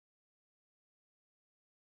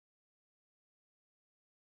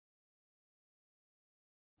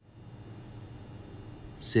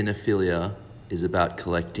Cinephilia is about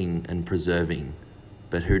collecting and preserving,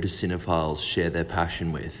 but who do cinephiles share their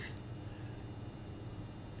passion with?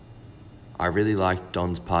 I really liked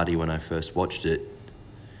Don's Party when I first watched it.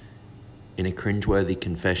 In a cringeworthy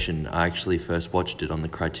confession, I actually first watched it on the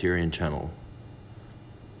Criterion channel.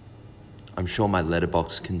 I'm sure my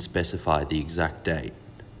letterbox can specify the exact date.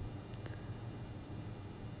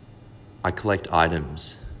 I collect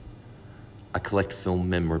items. I collect film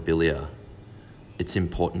memorabilia. It's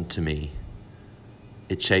important to me.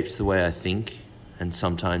 It shapes the way I think and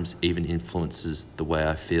sometimes even influences the way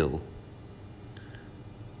I feel.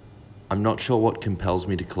 I'm not sure what compels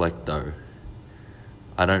me to collect though.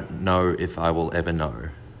 I don't know if I will ever know.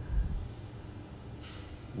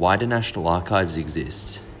 Why do National Archives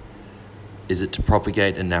exist? Is it to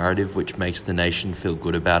propagate a narrative which makes the nation feel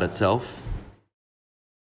good about itself?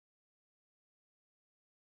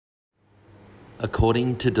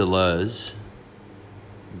 According to Deleuze,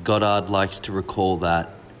 Godard likes to recall that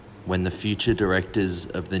when the future directors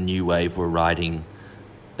of the new wave were writing,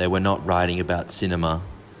 they were not writing about cinema,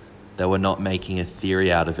 they were not making a theory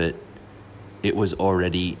out of it, it was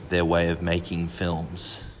already their way of making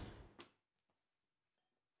films.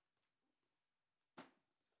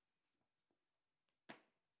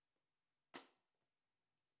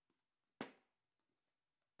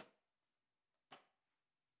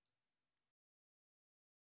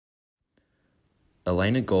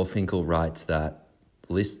 Elena Gorfinkel writes that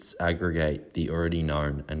lists aggregate the already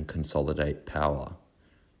known and consolidate power.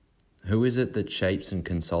 Who is it that shapes and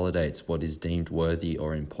consolidates what is deemed worthy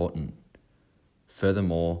or important?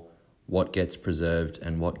 Furthermore, what gets preserved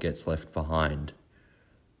and what gets left behind?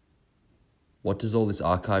 What does all this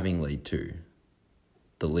archiving lead to?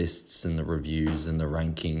 The lists and the reviews and the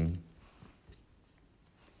ranking.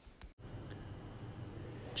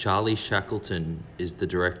 Charlie Shackleton is the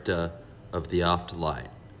director of The Afterlight,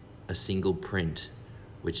 a single print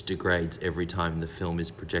which degrades every time the film is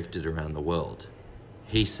projected around the world.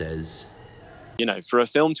 He says, for a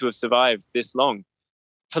film to have survived this long,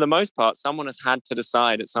 for the most part, someone has had to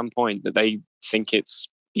decide at some point that they think it's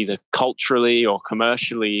either culturally or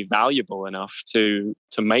commercially valuable enough to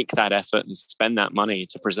make that effort and spend that money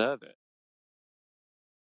to preserve it.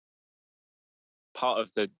 Part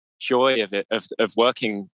of the joy of it, of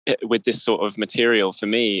working with this sort of material for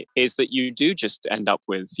me, is that you do just end up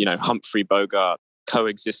with, Humphrey Bogart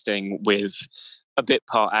coexisting with a bit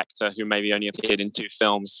part actor who maybe only appeared in 2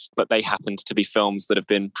 films, but they happened to be films that have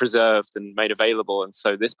been preserved and made available. And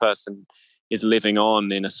so this person is living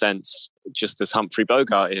on, in a sense, just as Humphrey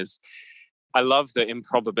Bogart is. I love the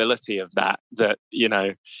improbability of that,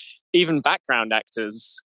 even background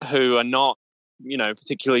actors who are not,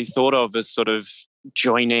 particularly thought of as sort of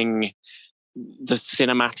joining the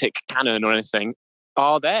cinematic canon or anything,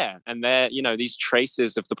 are there. And they're, these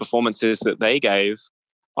traces of the performances that they gave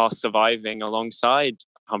are surviving alongside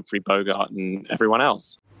Humphrey Bogart and everyone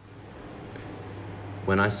else.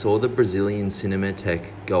 When I saw the Brazilian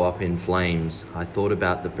Cinematheque go up in flames, I thought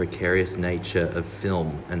about the precarious nature of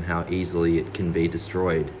film and how easily it can be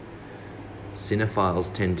destroyed.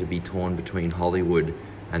 Cinephiles tend to be torn between Hollywood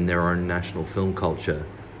and their own national film culture,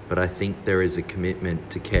 but I think there is a commitment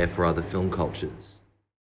to care for other film cultures.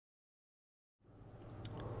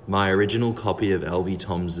 My original copy of L.B.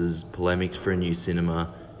 Toms's Polemics for a New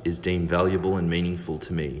Cinema is deemed valuable and meaningful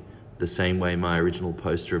to me, the same way my original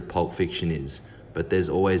poster of Pulp Fiction is, but there's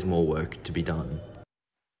always more work to be done.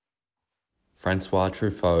 Francois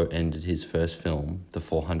Truffaut ended his first film, The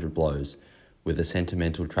 400 Blows, with a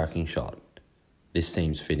sentimental tracking shot. This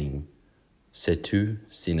seems fitting. C'est tout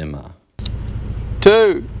cinéma.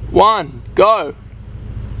 2, 1, go!